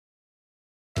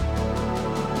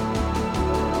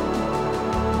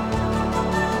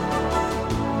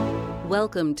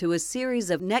Welcome to a series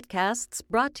of netcasts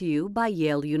brought to you by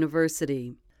Yale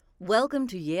University. Welcome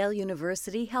to Yale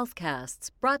University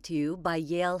Healthcasts, brought to you by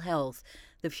Yale Health.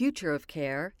 The future of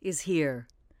care is here.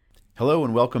 Hello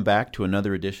and welcome back to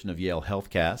another edition of Yale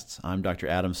Healthcasts. I'm Dr.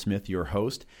 Adam Smith, your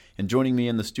host, and joining me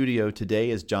in the studio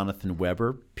today is Jonathan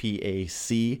Weber,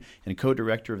 PAC, and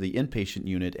co-director of the Inpatient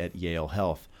Unit at Yale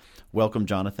Health. Welcome,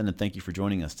 Jonathan, and thank you for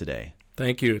joining us today.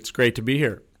 Thank you. It's great to be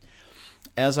here.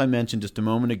 As I mentioned just a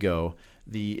moment ago,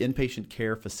 the Inpatient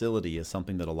Care Facility is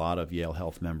something that a lot of Yale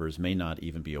Health members may not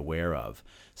even be aware of.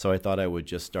 So I thought I would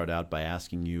just start out by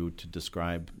asking you to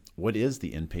describe what is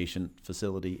the Inpatient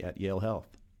Facility at Yale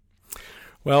Health?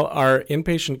 Well, our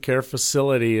Inpatient Care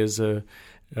Facility is a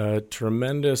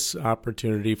tremendous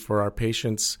opportunity for our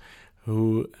patients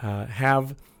who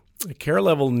have care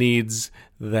level needs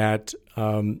that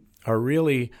are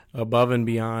really above and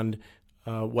beyond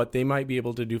what they might be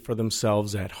able to do for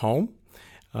themselves at home,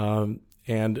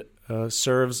 and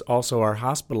serves also our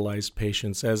hospitalized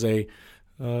patients as a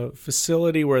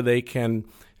facility where they can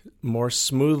more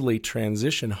smoothly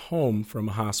transition home from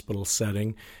a hospital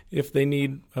setting if they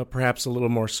need perhaps a little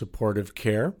more supportive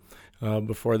care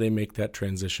before they make that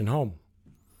transition home.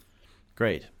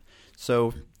 Great.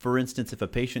 So, for instance, if a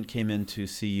patient came in to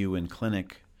see you in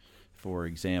clinic, for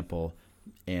example,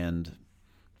 and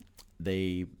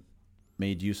they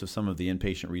made use of some of the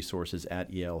inpatient resources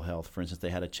at Yale Health. For instance,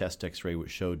 they had a chest x-ray which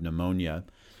showed pneumonia,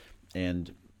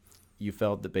 and you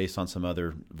felt that based on some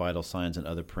other vital signs and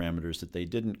other parameters that they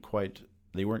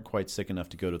weren't quite sick enough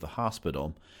to go to the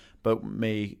hospital, but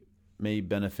may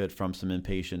benefit from some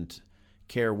inpatient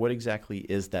care. What exactly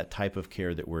is that type of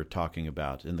care that we're talking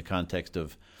about in the context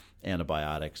of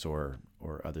antibiotics or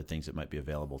other things that might be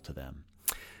available to them?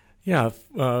 Yeah,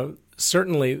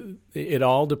 certainly it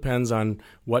all depends on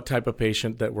what type of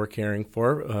patient that we're caring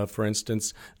for. For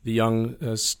instance, the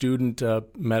young student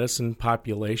medicine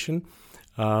population,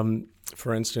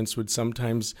 for instance, would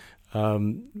sometimes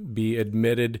be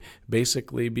admitted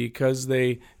basically because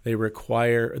they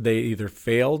either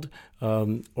failed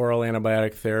oral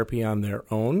antibiotic therapy on their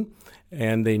own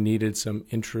and they needed some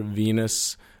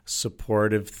intravenous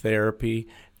supportive therapy,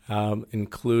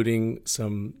 including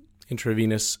some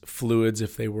intravenous fluids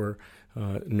if they were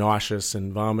nauseous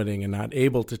and vomiting and not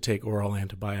able to take oral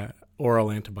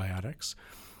antibiotics.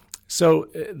 So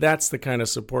that's the kind of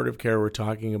supportive care we're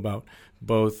talking about,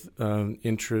 both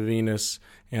intravenous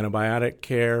antibiotic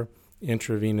care,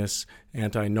 intravenous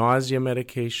anti-nausea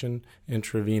medication,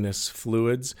 intravenous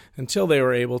fluids, until they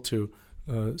were able to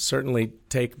certainly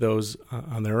take those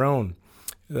on their own.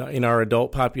 In our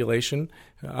adult population,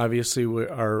 obviously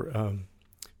our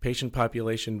patient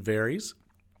population varies.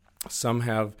 Some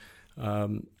have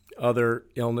other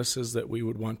illnesses that we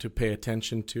would want to pay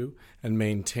attention to and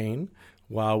maintain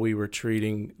while we were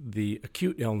treating the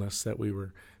acute illness that we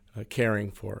were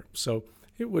caring for. So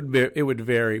it would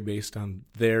vary based on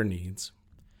their needs.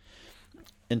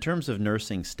 In terms of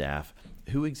nursing staff,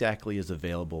 who exactly is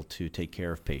available to take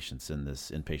care of patients in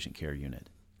this inpatient care unit?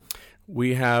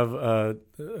 We have a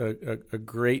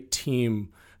great team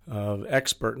of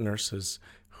expert nurses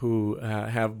who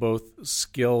have both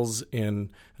skills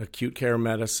in acute care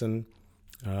medicine,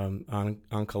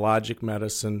 oncologic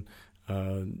medicine,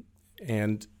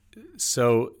 and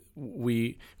so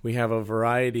we have a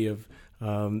variety of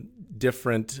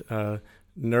different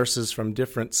nurses from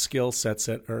different skill sets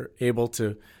that are able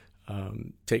to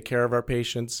take care of our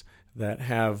patients, that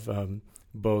have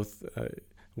both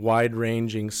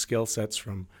wide-ranging skill sets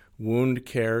from wound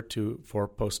care for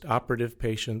post-operative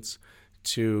patients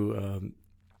to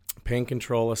pain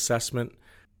control assessment.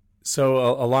 So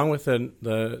along with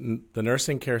the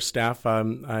nursing care staff,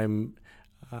 I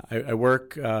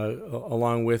work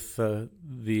along with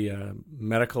the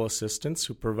medical assistants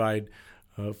who provide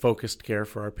focused care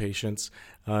for our patients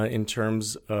in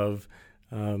terms of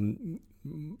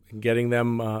getting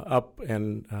them up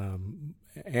and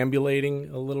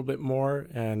ambulating a little bit more,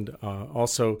 and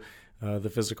also the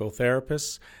physical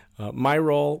therapists. My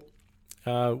role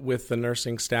with the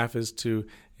nursing staff is to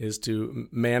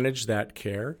manage that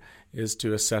care, is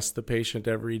to assess the patient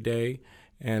every day,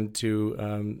 and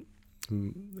to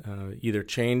either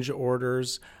change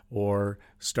orders or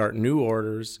start new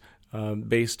orders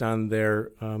based on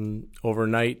their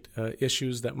overnight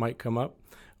issues that might come up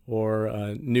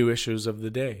or new issues of the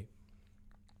day.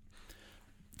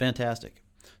 Fantastic.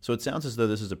 So it sounds as though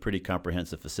this is a pretty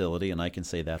comprehensive facility, and I can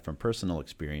say that from personal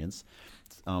experience.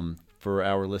 For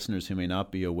our listeners who may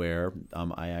not be aware,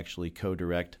 I actually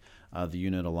co-direct the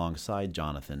unit alongside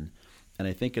Jonathan. And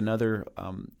I think another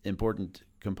important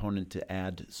component to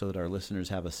add so that our listeners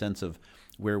have a sense of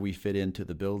where we fit into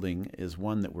the building is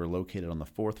one that we're located on the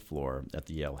 4th floor at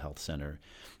the Yale Health Center.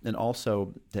 And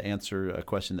also to answer a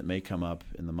question that may come up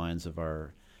in the minds of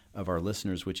our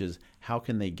listeners, which is how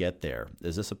can they get there?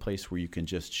 Is this a place where you can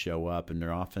just show up? And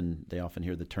they often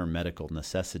hear the term medical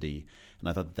necessity, and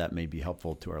I thought that may be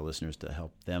helpful to our listeners to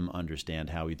help them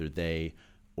understand how either they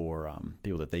or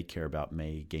people that they care about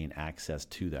may gain access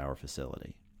to our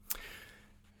facility.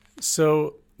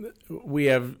 So we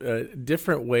have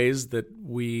different ways that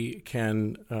we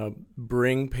can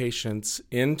bring patients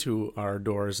into our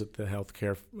doors at the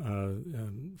healthcare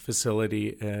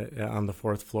facility on the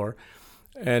 4th floor.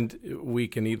 And we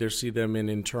can either see them in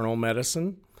internal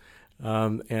medicine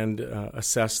and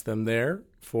assess them there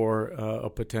for a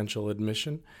potential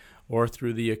admission, or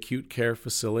through the acute care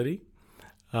facility.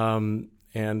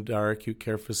 And our acute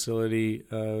care facility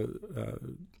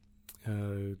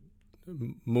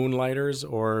moonlighters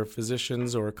or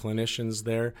physicians or clinicians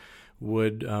there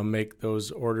would make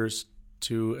those orders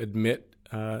to admit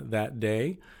that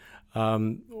day,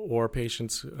 or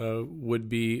patients would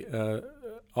be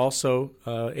also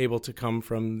able to come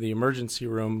from the emergency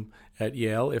room at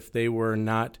Yale if they were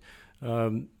not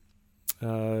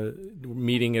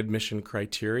meeting admission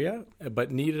criteria,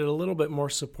 but needed a little bit more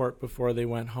support before they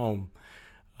went home.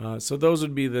 So those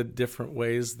would be the different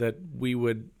ways that we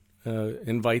would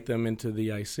invite them into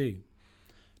the IC.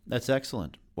 That's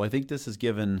excellent. Well, I think this has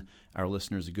given our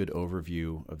listeners a good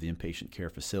overview of the inpatient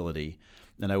care facility,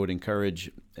 and I would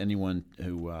encourage anyone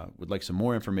who would like some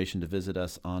more information to visit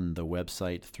us on the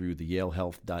website through the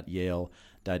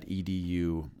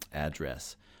yalehealth.yale.edu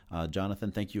address.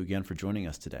 Jonathan, thank you again for joining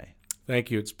us today. Thank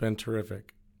you. It's been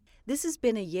terrific. This has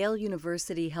been a Yale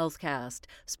University HealthCast,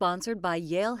 sponsored by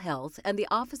Yale Health and the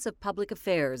Office of Public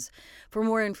Affairs. For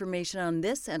more information on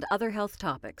this and other health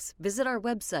topics, visit our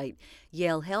website,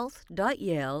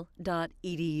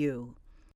 yalehealth.yale.edu.